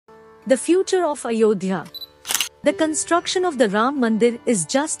The future of Ayodhya. The construction of the Ram Mandir is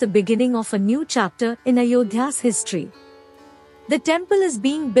just the beginning of a new chapter in Ayodhya's history. The temple is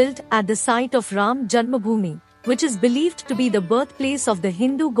being built at the site of Ram Janmabhoomi, which is believed to be the birthplace of the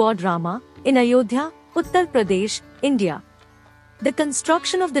Hindu god Rama, in Ayodhya, Uttar Pradesh, India. The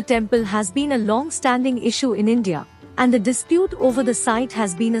construction of the temple has been a long-standing issue in India, and the dispute over the site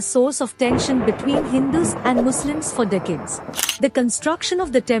has been a source of tension between Hindus and Muslims for decades. The construction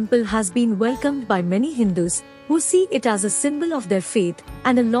of the temple has been welcomed by many Hindus, who see it as a symbol of their faith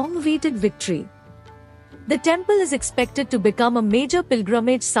and a long-awaited victory. The temple is expected to become a major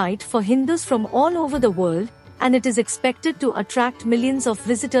pilgrimage site for Hindus from all over the world, and it is expected to attract millions of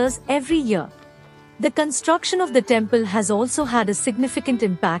visitors every year. The construction of the temple has also had a significant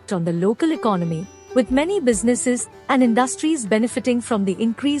impact on the local economy, with many businesses and industries benefiting from the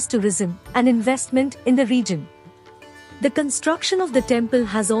increased tourism and investment in the region. The construction of the temple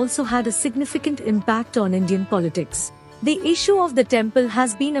has also had a significant impact on Indian politics. The issue of the temple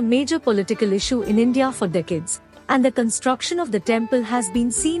has been a major political issue in India for decades, and the construction of the temple has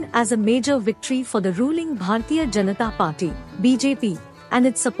been seen as a major victory for the ruling Bharatiya Janata Party (BJP) and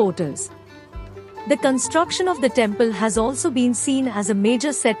its supporters. The construction of the temple has also been seen as a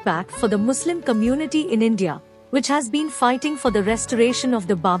major setback for the Muslim community in India, which has been fighting for the restoration of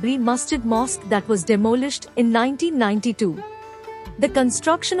the Babri Masjid Mosque that was demolished in 1992. The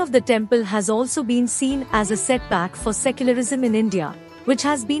construction of the temple has also been seen as a setback for secularism in India, which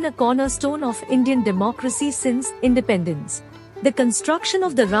has been a cornerstone of Indian democracy since independence. The construction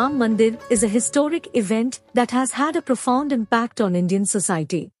of the Ram Mandir is a historic event that has had a profound impact on Indian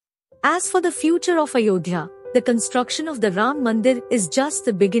society. As for the future of Ayodhya, the construction of the Ram Mandir is just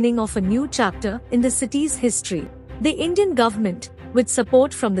the beginning of a new chapter in the city's history. The Indian government, with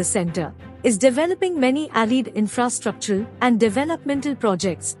support from the centre, is developing many allied infrastructural and developmental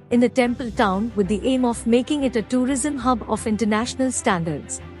projects in the temple town with the aim of making it a tourism hub of international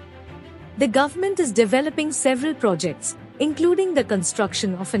standards. The government is developing several projects, including the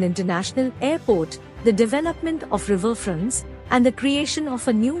construction of an international airport, the development of riverfronts, and the creation of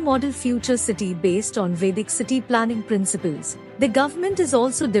a new model future city based on Vedic city planning principles. The government is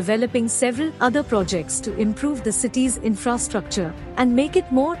also developing several other projects to improve the city's infrastructure and make it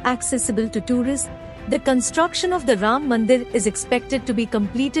more accessible to tourists. The construction of the Ram Mandir is expected to be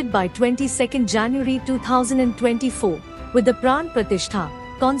completed by 22nd January 2024, with the Pran Pratishtha,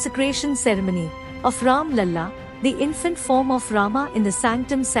 consecration ceremony, of Ram Lalla, the infant form of Rama in the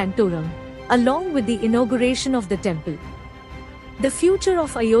Sanctum Sanctorum, along with the inauguration of the temple. The future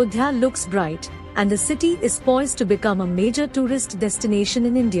of Ayodhya looks bright, and the city is poised to become a major tourist destination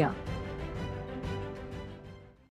in India.